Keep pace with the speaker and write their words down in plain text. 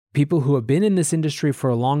People who have been in this industry for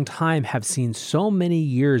a long time have seen so many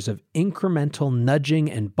years of incremental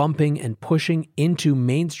nudging and bumping and pushing into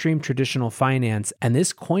mainstream traditional finance, and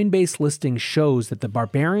this Coinbase listing shows that the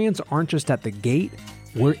barbarians aren't just at the gate,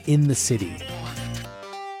 we're in the city.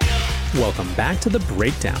 Welcome back to The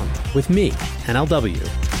Breakdown with me, NLW.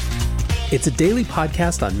 It's a daily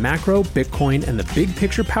podcast on macro, Bitcoin, and the big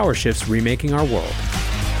picture power shifts remaking our world.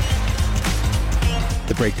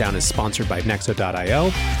 The Breakdown is sponsored by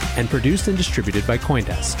Nexo.io and produced and distributed by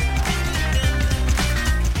CoinDesk.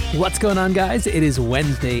 What's going on, guys? It is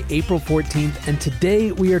Wednesday, April 14th, and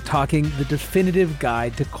today we are talking the definitive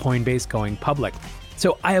guide to Coinbase going public.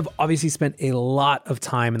 So I have obviously spent a lot of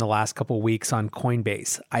time in the last couple of weeks on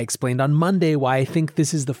Coinbase. I explained on Monday why I think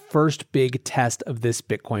this is the first big test of this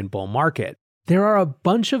Bitcoin bull market. There are a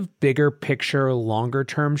bunch of bigger picture, longer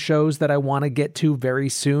term shows that I want to get to very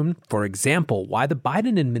soon. For example, why the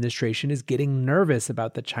Biden administration is getting nervous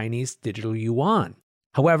about the Chinese digital yuan.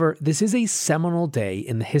 However, this is a seminal day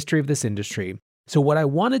in the history of this industry. So what I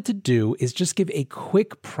wanted to do is just give a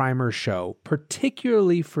quick primer show,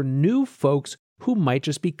 particularly for new folks who might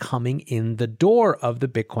just be coming in the door of the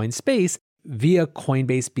Bitcoin space via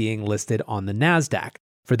Coinbase being listed on the NASDAQ.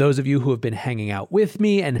 For those of you who have been hanging out with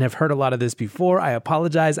me and have heard a lot of this before, I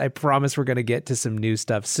apologize. I promise we're going to get to some new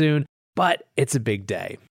stuff soon, but it's a big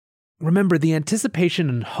day. Remember, the anticipation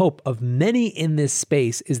and hope of many in this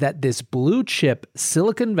space is that this blue chip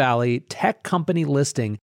Silicon Valley tech company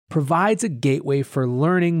listing provides a gateway for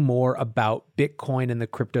learning more about Bitcoin and the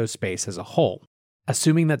crypto space as a whole.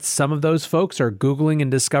 Assuming that some of those folks are Googling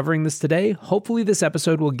and discovering this today, hopefully this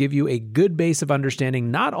episode will give you a good base of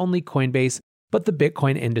understanding not only Coinbase, but the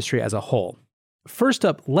Bitcoin industry as a whole. First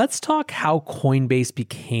up, let's talk how Coinbase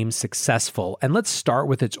became successful, and let's start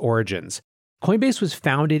with its origins. Coinbase was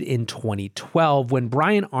founded in 2012 when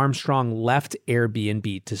Brian Armstrong left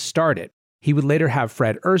Airbnb to start it. He would later have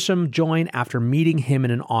Fred Ursum join after meeting him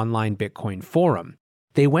in an online Bitcoin forum.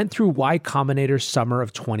 They went through Y Combinator's summer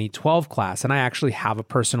of 2012 class, and I actually have a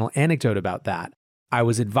personal anecdote about that. I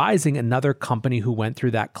was advising another company who went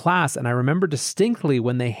through that class, and I remember distinctly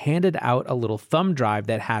when they handed out a little thumb drive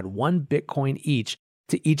that had 1 Bitcoin each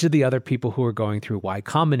to each of the other people who were going through Y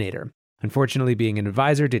Combinator. Unfortunately, being an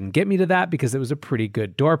advisor didn't get me to that because it was a pretty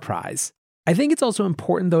good door prize. I think it's also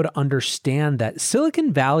important, though, to understand that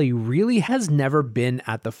Silicon Valley really has never been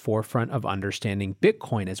at the forefront of understanding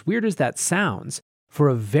Bitcoin, as weird as that sounds. For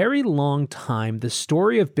a very long time, the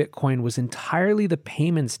story of Bitcoin was entirely the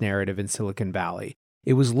payments narrative in Silicon Valley.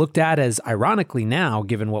 It was looked at as, ironically now,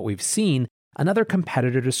 given what we've seen, another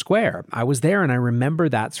competitor to Square. I was there and I remember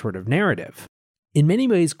that sort of narrative. In many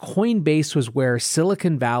ways, Coinbase was where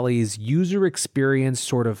Silicon Valley's user experience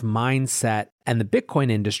sort of mindset and the Bitcoin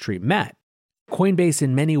industry met. Coinbase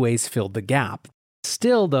in many ways filled the gap.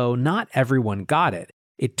 Still, though, not everyone got it.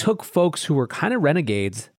 It took folks who were kind of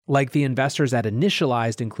renegades, like the investors at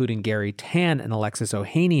Initialized, including Gary Tan and Alexis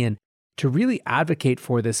Ohanian, to really advocate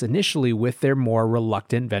for this initially with their more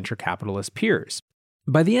reluctant venture capitalist peers.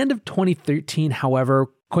 By the end of 2013, however,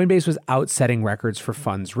 Coinbase was outsetting records for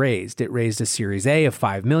funds raised. It raised a Series A of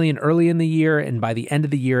 $5 million early in the year, and by the end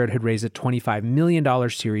of the year, it had raised a $25 million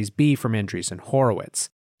Series B from Andreessen Horowitz.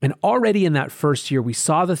 And already in that first year, we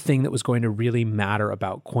saw the thing that was going to really matter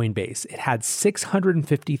about Coinbase. It had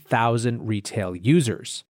 650,000 retail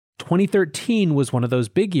users. 2013 was one of those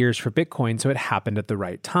big years for Bitcoin, so it happened at the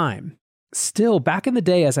right time. Still, back in the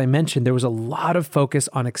day, as I mentioned, there was a lot of focus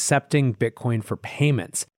on accepting Bitcoin for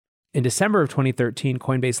payments. In December of 2013,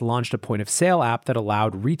 Coinbase launched a point-of-sale app that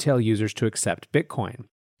allowed retail users to accept Bitcoin.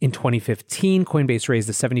 In 2015, Coinbase raised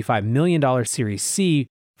a $75 million Series C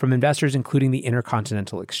from investors including the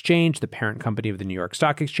Intercontinental Exchange, the parent company of the New York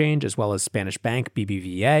Stock Exchange, as well as Spanish bank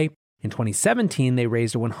BBVA. In 2017, they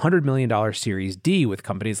raised a $100 million Series D with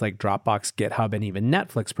companies like Dropbox, GitHub, and even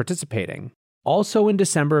Netflix participating. Also in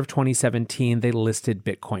December of 2017, they listed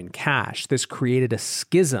Bitcoin Cash. This created a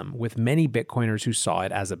schism with many Bitcoiners who saw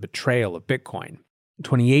it as a betrayal of Bitcoin.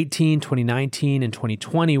 2018, 2019, and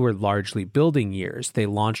 2020 were largely building years. They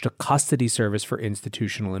launched a custody service for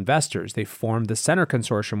institutional investors. They formed the Center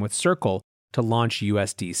Consortium with Circle to launch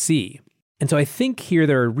USDC. And so I think here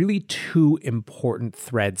there are really two important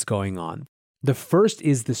threads going on. The first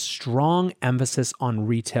is the strong emphasis on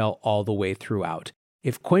retail all the way throughout.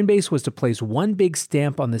 If Coinbase was to place one big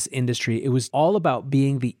stamp on this industry, it was all about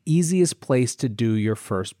being the easiest place to do your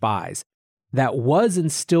first buys. That was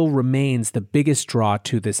and still remains the biggest draw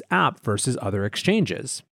to this app versus other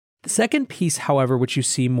exchanges. The second piece, however, which you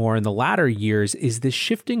see more in the latter years, is the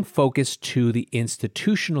shifting focus to the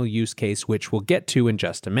institutional use case, which we'll get to in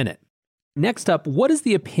just a minute. Next up, what is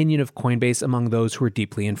the opinion of Coinbase among those who are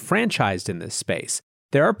deeply enfranchised in this space?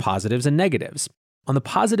 There are positives and negatives. On the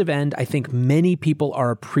positive end, I think many people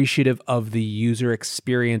are appreciative of the user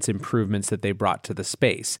experience improvements that they brought to the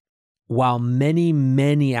space. While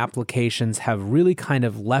many applications have really kind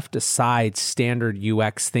of left aside standard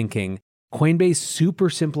UX thinking, Coinbase super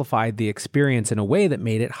simplified the experience in a way that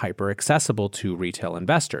made it hyper accessible to retail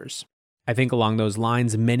investors. I think along those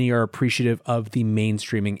lines, many are appreciative of the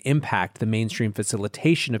mainstreaming impact, the mainstream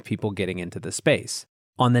facilitation of people getting into the space.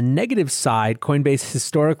 On the negative side, Coinbase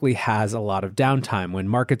historically has a lot of downtime. When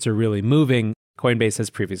markets are really moving, Coinbase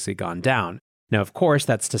has previously gone down. Now, of course,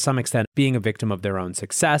 that's to some extent being a victim of their own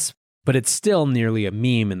success, but it's still nearly a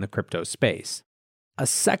meme in the crypto space. A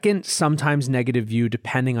second, sometimes negative view,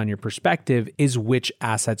 depending on your perspective, is which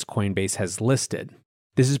assets Coinbase has listed.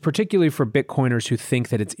 This is particularly for Bitcoiners who think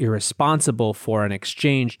that it's irresponsible for an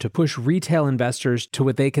exchange to push retail investors to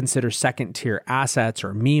what they consider second-tier assets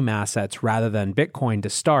or meme assets rather than Bitcoin to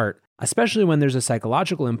start, especially when there's a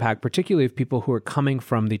psychological impact, particularly of people who are coming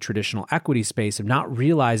from the traditional equity space of not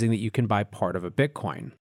realizing that you can buy part of a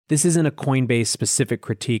Bitcoin. This isn't a Coinbase-specific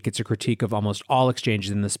critique, it's a critique of almost all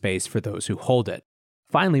exchanges in the space for those who hold it.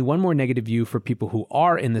 Finally, one more negative view for people who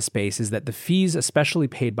are in the space is that the fees, especially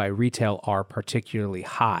paid by retail, are particularly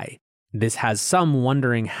high. This has some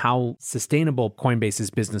wondering how sustainable Coinbase's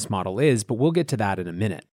business model is, but we'll get to that in a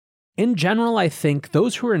minute. In general, I think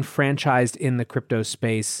those who are enfranchised in the crypto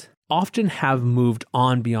space often have moved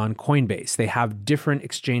on beyond Coinbase. They have different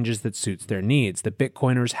exchanges that suits their needs. The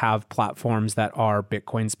Bitcoiners have platforms that are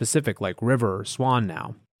Bitcoin specific, like River or Swan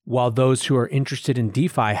now, while those who are interested in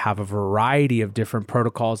DeFi have a variety of different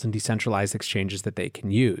protocols and decentralized exchanges that they can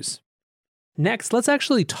use. Next, let's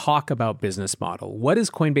actually talk about business model. What is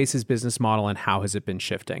Coinbase's business model and how has it been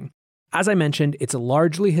shifting? As I mentioned, it's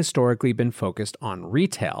largely historically been focused on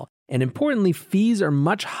retail, and importantly, fees are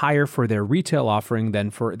much higher for their retail offering than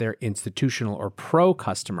for their institutional or pro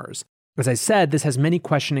customers. As I said, this has many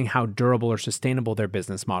questioning how durable or sustainable their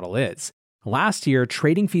business model is. Last year,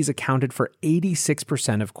 trading fees accounted for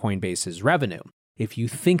 86% of Coinbase's revenue. If you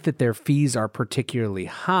think that their fees are particularly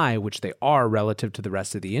high, which they are relative to the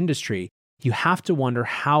rest of the industry, you have to wonder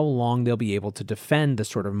how long they'll be able to defend the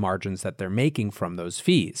sort of margins that they're making from those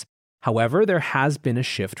fees. However, there has been a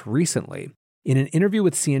shift recently. In an interview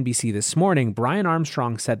with CNBC this morning, Brian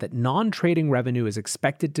Armstrong said that non-trading revenue is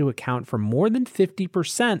expected to account for more than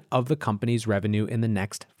 50% of the company's revenue in the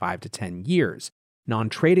next 5 to 10 years.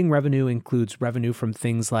 Non-trading revenue includes revenue from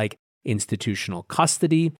things like institutional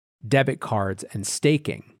custody, debit cards, and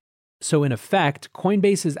staking. So in effect,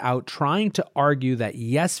 Coinbase is out trying to argue that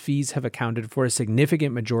yes, fees have accounted for a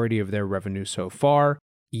significant majority of their revenue so far.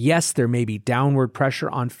 Yes, there may be downward pressure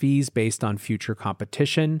on fees based on future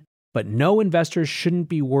competition, but no, investors shouldn't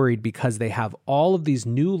be worried because they have all of these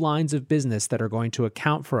new lines of business that are going to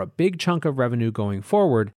account for a big chunk of revenue going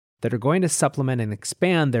forward that are going to supplement and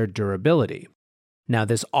expand their durability. Now,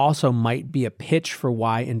 this also might be a pitch for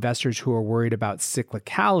why investors who are worried about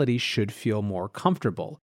cyclicality should feel more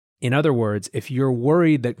comfortable. In other words, if you're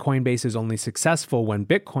worried that Coinbase is only successful when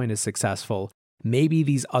Bitcoin is successful, maybe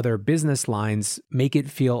these other business lines make it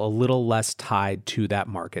feel a little less tied to that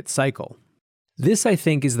market cycle. This, I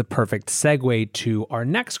think, is the perfect segue to our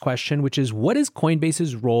next question, which is what is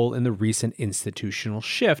Coinbase's role in the recent institutional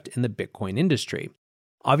shift in the Bitcoin industry?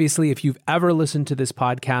 Obviously, if you've ever listened to this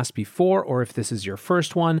podcast before, or if this is your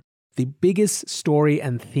first one, the biggest story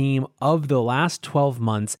and theme of the last 12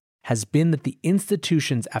 months has been that the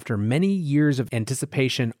institutions, after many years of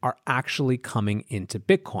anticipation, are actually coming into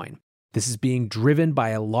Bitcoin. This is being driven by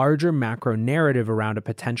a larger macro narrative around a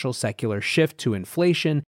potential secular shift to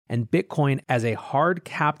inflation and Bitcoin as a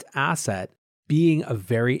hard-capped asset being a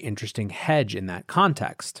very interesting hedge in that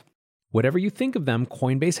context. Whatever you think of them,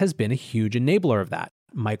 Coinbase has been a huge enabler of that.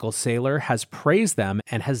 Michael Saylor has praised them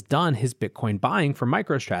and has done his Bitcoin buying for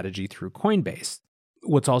MicroStrategy through Coinbase.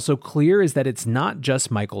 What's also clear is that it's not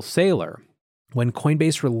just Michael Saylor. When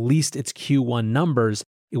Coinbase released its Q1 numbers,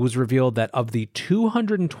 it was revealed that of the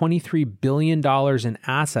 $223 billion in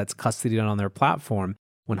assets custodied on their platform,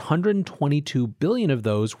 $122 billion of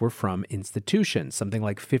those were from institutions, something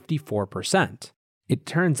like 54%. It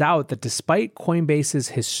turns out that despite Coinbase's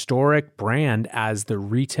historic brand as the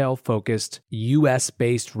retail-focused,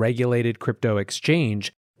 US-based regulated crypto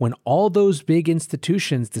exchange, when all those big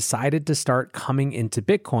institutions decided to start coming into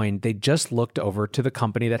Bitcoin, they just looked over to the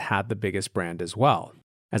company that had the biggest brand as well.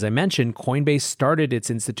 As I mentioned, Coinbase started its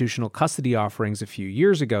institutional custody offerings a few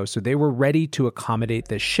years ago, so they were ready to accommodate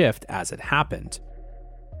this shift as it happened.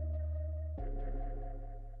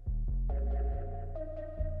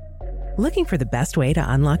 Looking for the best way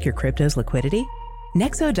to unlock your crypto's liquidity?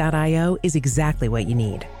 Nexo.io is exactly what you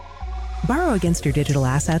need. Borrow against your digital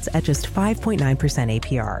assets at just 5.9%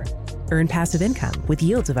 APR. Earn passive income with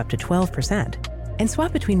yields of up to 12%. And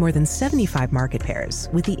swap between more than 75 market pairs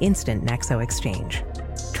with the instant Nexo exchange.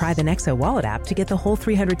 Try the Nexo wallet app to get the whole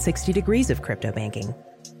 360 degrees of crypto banking.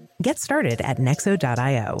 Get started at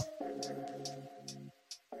Nexo.io.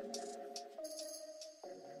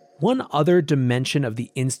 One other dimension of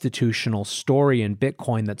the institutional story in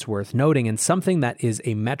Bitcoin that's worth noting, and something that is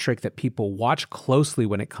a metric that people watch closely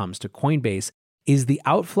when it comes to Coinbase, is the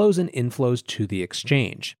outflows and inflows to the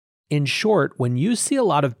exchange. In short, when you see a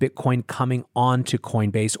lot of Bitcoin coming onto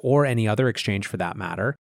Coinbase or any other exchange for that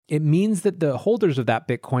matter, it means that the holders of that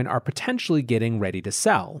Bitcoin are potentially getting ready to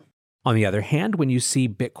sell. On the other hand, when you see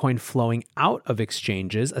Bitcoin flowing out of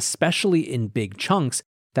exchanges, especially in big chunks,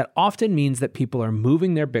 that often means that people are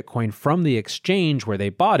moving their Bitcoin from the exchange where they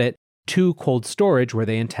bought it to cold storage where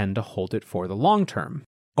they intend to hold it for the long term.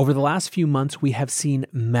 Over the last few months, we have seen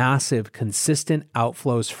massive, consistent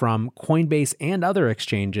outflows from Coinbase and other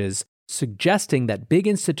exchanges, suggesting that big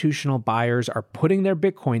institutional buyers are putting their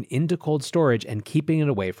Bitcoin into cold storage and keeping it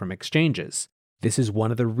away from exchanges. This is one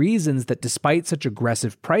of the reasons that despite such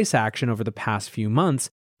aggressive price action over the past few months,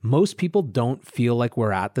 most people don't feel like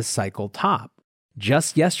we're at the cycle top.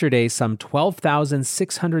 Just yesterday, some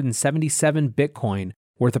 12,677 Bitcoin,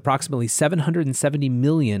 worth approximately $770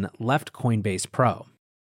 million, left Coinbase Pro.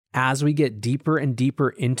 As we get deeper and deeper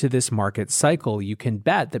into this market cycle, you can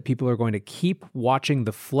bet that people are going to keep watching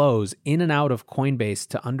the flows in and out of Coinbase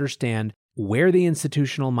to understand where the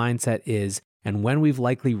institutional mindset is and when we've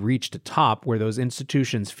likely reached a top where those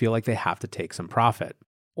institutions feel like they have to take some profit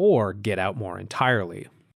or get out more entirely.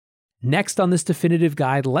 Next on this definitive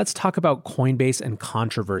guide, let's talk about Coinbase and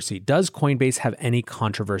controversy. Does Coinbase have any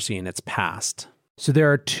controversy in its past? So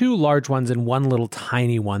there are two large ones and one little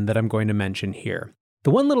tiny one that I'm going to mention here. The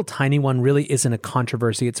one little tiny one really isn't a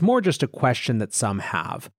controversy, it's more just a question that some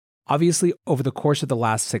have. Obviously, over the course of the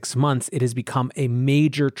last 6 months, it has become a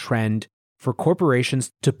major trend for corporations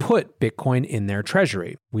to put Bitcoin in their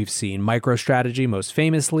treasury. We've seen MicroStrategy most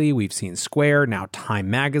famously, we've seen Square, now Time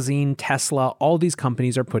Magazine, Tesla, all these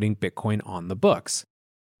companies are putting Bitcoin on the books.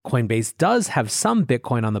 Coinbase does have some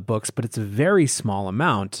Bitcoin on the books, but it's a very small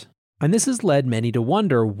amount. And this has led many to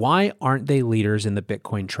wonder, why aren't they leaders in the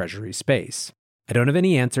Bitcoin treasury space? I don't have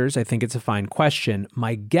any answers. I think it's a fine question.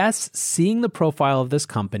 My guess, seeing the profile of this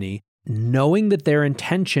company, knowing that their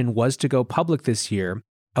intention was to go public this year,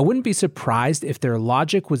 I wouldn't be surprised if their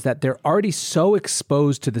logic was that they're already so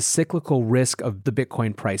exposed to the cyclical risk of the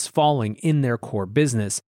Bitcoin price falling in their core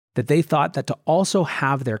business that they thought that to also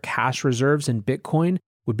have their cash reserves in Bitcoin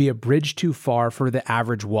would be a bridge too far for the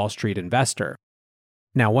average Wall Street investor.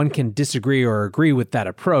 Now, one can disagree or agree with that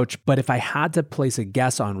approach, but if I had to place a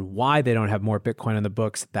guess on why they don't have more Bitcoin on the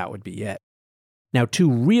books, that would be it. Now, two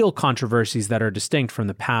real controversies that are distinct from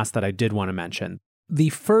the past that I did want to mention. The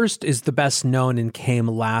first is the best known and came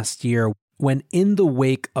last year when, in the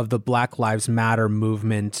wake of the Black Lives Matter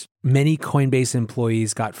movement, many Coinbase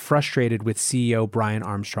employees got frustrated with CEO Brian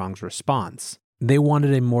Armstrong's response. They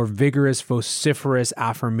wanted a more vigorous, vociferous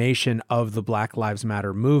affirmation of the Black Lives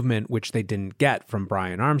Matter movement, which they didn't get from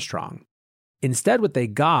Brian Armstrong. Instead, what they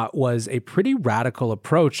got was a pretty radical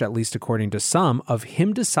approach, at least according to some, of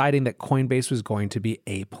him deciding that Coinbase was going to be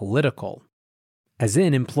apolitical. As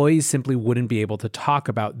in, employees simply wouldn't be able to talk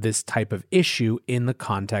about this type of issue in the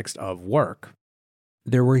context of work.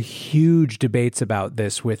 There were huge debates about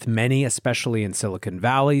this, with many, especially in Silicon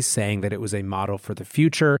Valley, saying that it was a model for the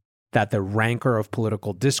future, that the rancor of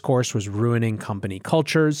political discourse was ruining company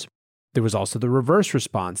cultures. There was also the reverse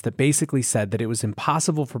response that basically said that it was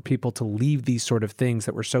impossible for people to leave these sort of things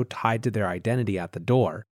that were so tied to their identity at the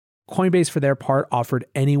door. Coinbase, for their part, offered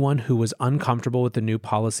anyone who was uncomfortable with the new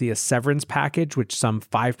policy a severance package, which some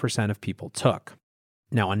 5% of people took.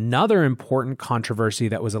 Now, another important controversy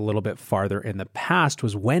that was a little bit farther in the past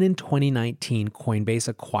was when in 2019, Coinbase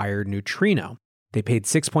acquired Neutrino. They paid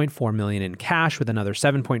 $6.4 million in cash with another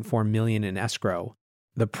 $7.4 million in escrow.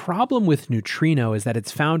 The problem with Neutrino is that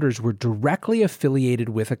its founders were directly affiliated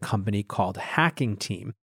with a company called Hacking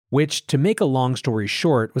Team, which, to make a long story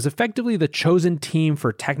short, was effectively the chosen team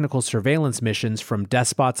for technical surveillance missions from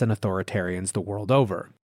despots and authoritarians the world over.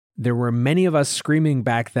 There were many of us screaming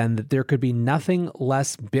back then that there could be nothing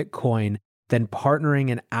less Bitcoin than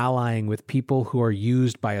partnering and allying with people who are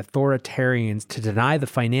used by authoritarians to deny the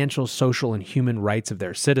financial, social, and human rights of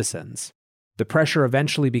their citizens. The pressure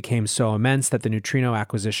eventually became so immense that the Neutrino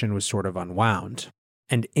acquisition was sort of unwound.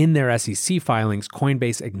 And in their SEC filings,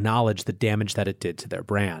 Coinbase acknowledged the damage that it did to their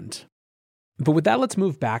brand. But with that, let's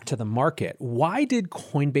move back to the market. Why did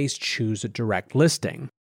Coinbase choose a direct listing?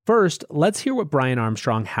 First, let's hear what Brian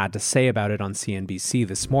Armstrong had to say about it on CNBC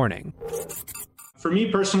this morning. For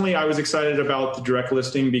me personally, I was excited about the direct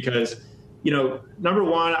listing because, number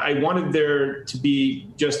one, I wanted there to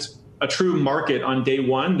be just a true market on day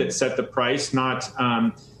one that set the price, not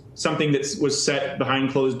something that was set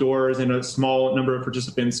behind closed doors and a small number of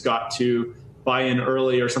participants got to buy in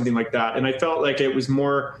early or something like that. And I felt like it was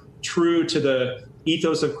more true to the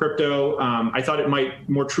ethos of crypto. I thought it might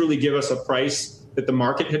more truly give us a price that the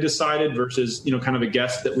market had decided versus, kind of a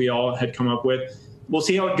guess that we all had come up with. We'll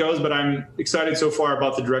see how it goes, but I'm excited so far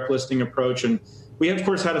about the direct listing approach. And we, of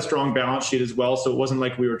course, had a strong balance sheet as well. So it wasn't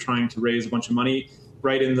like we were trying to raise a bunch of money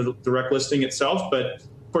right in the direct listing itself. But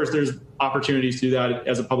of course, there's opportunities to do that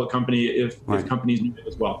as a public company if companies need it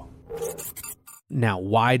as well. Now,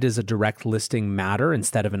 why does a direct listing matter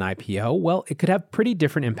instead of an IPO? Well, it could have pretty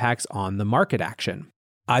different impacts on the market action.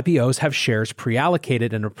 IPOs have shares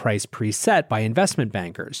pre-allocated and a price preset by investment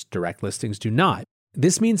bankers. Direct listings do not.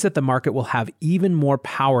 This means that the market will have even more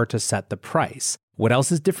power to set the price. What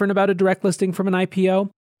else is different about a direct listing from an IPO?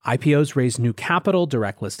 IPOs raise new capital,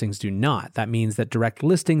 direct listings do not. That means that direct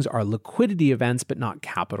listings are liquidity events, but not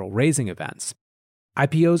capital raising events.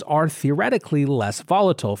 IPOs are theoretically less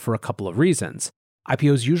volatile for a couple of reasons.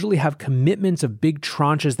 IPOs usually have commitments of big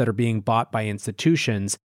tranches that are being bought by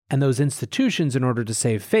institutions, and those institutions, in order to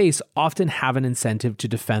save face, often have an incentive to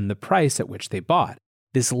defend the price at which they bought.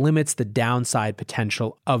 This limits the downside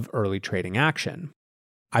potential of early trading action.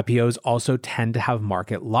 IPOs also tend to have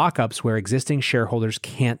market lockups where existing shareholders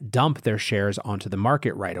can't dump their shares onto the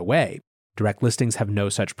market right away. Direct listings have no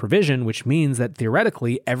such provision, which means that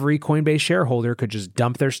theoretically, every Coinbase shareholder could just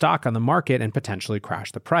dump their stock on the market and potentially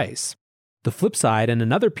crash the price. The flip side, and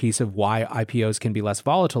another piece of why IPOs can be less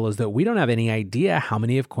volatile, is that we don't have any idea how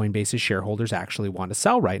many of Coinbase's shareholders actually want to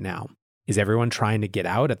sell right now. Is everyone trying to get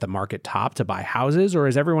out at the market top to buy houses, or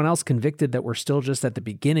is everyone else convicted that we're still just at the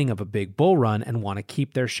beginning of a big bull run and want to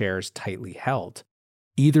keep their shares tightly held?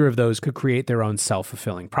 Either of those could create their own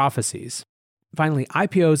self-fulfilling prophecies. Finally,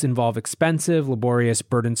 IPOs involve expensive, laborious,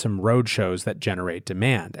 burdensome roadshows that generate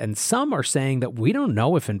demand, and some are saying that we don't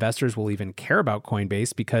know if investors will even care about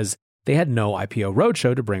Coinbase because they had no IPO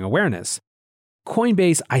roadshow to bring awareness.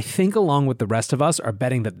 Coinbase, I think along with the rest of us, are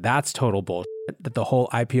betting that that's total bullshit, that the whole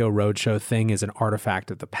IPO roadshow thing is an artifact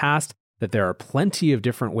of the past, that there are plenty of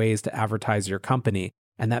different ways to advertise your company,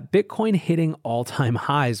 and that Bitcoin hitting all-time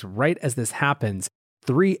highs right as this happens,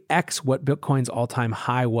 3x what Bitcoin's all-time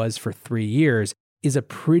high was for 3 years, is a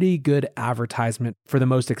pretty good advertisement for the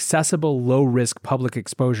most accessible, low-risk public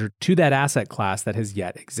exposure to that asset class that has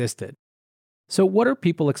yet existed. So what are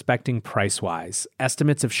people expecting price-wise?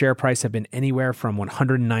 Estimates of share price have been anywhere from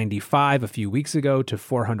 195 a few weeks ago to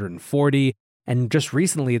 440, and just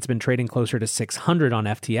recently it's been trading closer to 600 on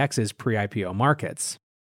FTX's pre-IPO markets.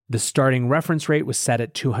 The starting reference rate was set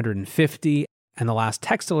at 250, and the last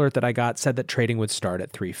text alert that I got said that trading would start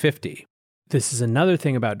at 350. This is another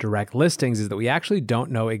thing about direct listings, is that we actually don't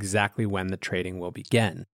know exactly when the trading will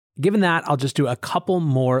begin. Given that, I'll just do a couple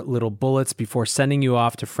more little bullets before sending you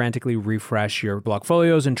off to frantically refresh your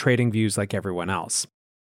blockfolios and trading views like everyone else.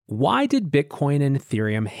 Why did Bitcoin and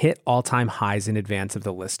Ethereum hit all-time highs in advance of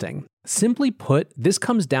the listing? Simply put, this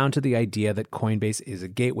comes down to the idea that Coinbase is a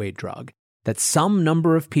gateway drug, that some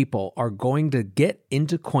number of people are going to get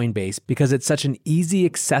into Coinbase because it's such an easy,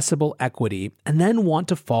 accessible equity, and then want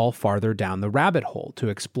to fall farther down the rabbit hole to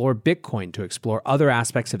explore Bitcoin, to explore other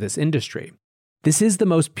aspects of this industry. This is the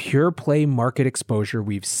most pure play market exposure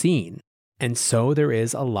we've seen, and so there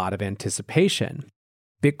is a lot of anticipation.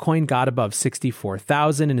 Bitcoin got above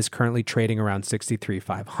 64,000 and is currently trading around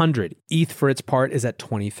 63,500. ETH, for its part, is at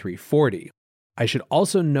 2340. I should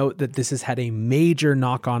also note that this has had a major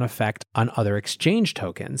knock-on effect on other exchange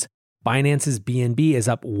tokens. Binance's BNB is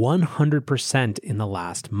up 100% in the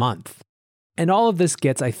last month. And all of this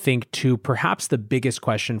gets, I think, to perhaps the biggest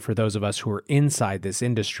question for those of us who are inside this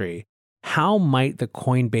industry. How might the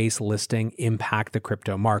Coinbase listing impact the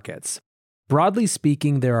crypto markets? Broadly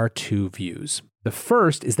speaking, there are two views. The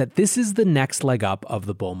first is that this is the next leg up of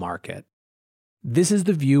the bull market. This is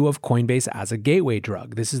the view of Coinbase as a gateway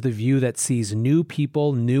drug. This is the view that sees new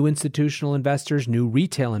people, new institutional investors, new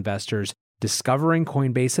retail investors discovering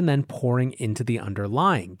Coinbase and then pouring into the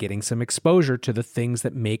underlying, getting some exposure to the things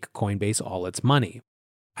that make Coinbase all its money.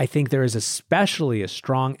 I think there is especially a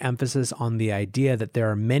strong emphasis on the idea that there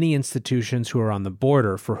are many institutions who are on the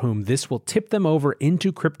border for whom this will tip them over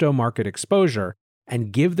into crypto market exposure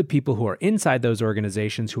and give the people who are inside those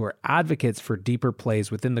organizations who are advocates for deeper plays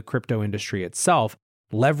within the crypto industry itself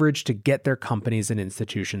leverage to get their companies and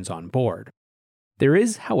institutions on board. There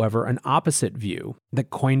is, however, an opposite view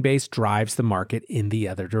that Coinbase drives the market in the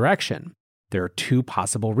other direction. There are two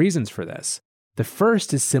possible reasons for this. The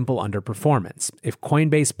first is simple underperformance. If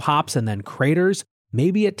Coinbase pops and then craters,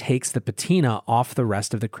 maybe it takes the patina off the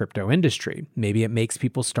rest of the crypto industry. Maybe it makes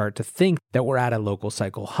people start to think that we're at a local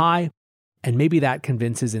cycle high, and maybe that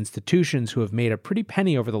convinces institutions who have made a pretty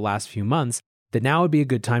penny over the last few months that now would be a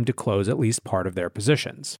good time to close at least part of their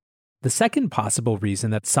positions. The second possible reason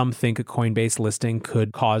that some think a Coinbase listing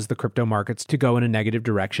could cause the crypto markets to go in a negative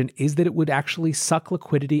direction is that it would actually suck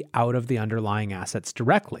liquidity out of the underlying assets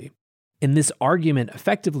directly. In this argument,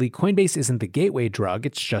 effectively, Coinbase isn't the gateway drug,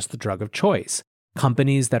 it's just the drug of choice.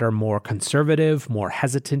 Companies that are more conservative, more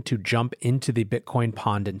hesitant to jump into the Bitcoin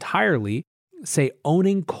pond entirely, say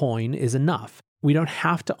owning coin is enough. We don't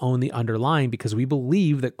have to own the underlying because we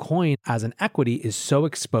believe that coin as an equity is so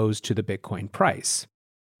exposed to the Bitcoin price.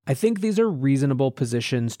 I think these are reasonable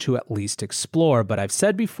positions to at least explore, but I've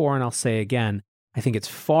said before and I'll say again, I think it's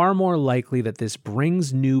far more likely that this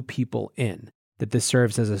brings new people in, that this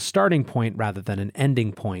serves as a starting point rather than an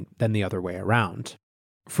ending point than the other way around.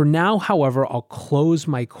 For now, however, I'll close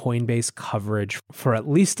my Coinbase coverage for at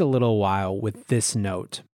least a little while with this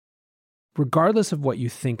note. Regardless of what you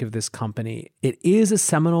think of this company, it is a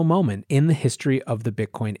seminal moment in the history of the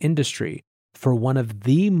Bitcoin industry for one of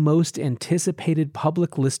the most anticipated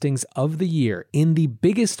public listings of the year in the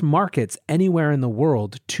biggest markets anywhere in the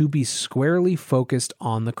world to be squarely focused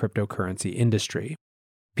on the cryptocurrency industry.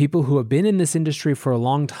 People who have been in this industry for a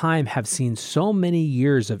long time have seen so many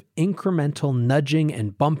years of incremental nudging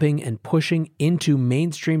and bumping and pushing into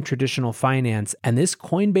mainstream traditional finance, and this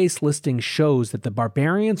Coinbase listing shows that the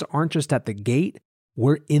barbarians aren't just at the gate,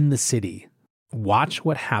 we're in the city. Watch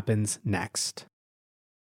what happens next.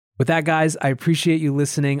 With that, guys, I appreciate you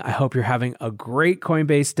listening. I hope you're having a great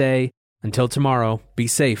Coinbase day. Until tomorrow, be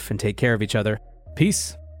safe and take care of each other.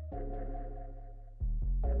 Peace.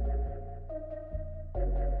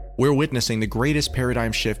 We're witnessing the greatest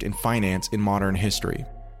paradigm shift in finance in modern history.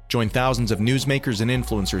 Join thousands of newsmakers and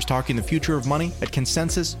influencers talking the future of money at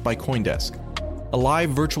Consensus by CoinDesk. A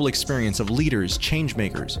live virtual experience of leaders,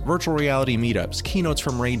 changemakers, virtual reality meetups, keynotes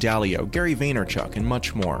from Ray Dalio, Gary Vaynerchuk, and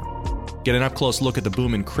much more. Get an up-close look at the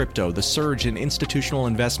boom in crypto, the surge in institutional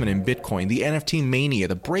investment in Bitcoin, the NFT mania,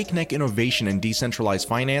 the breakneck innovation in decentralized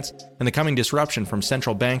finance, and the coming disruption from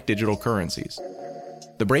central bank digital currencies.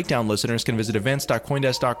 The Breakdown listeners can visit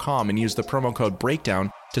events.coindesk.com and use the promo code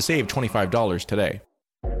BREAKDOWN to save $25 today.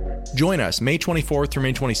 Join us May 24th through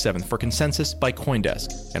May 27th for Consensus by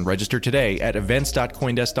CoinDesk and register today at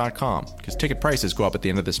events.coindesk.com because ticket prices go up at the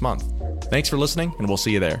end of this month. Thanks for listening, and we'll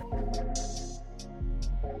see you there.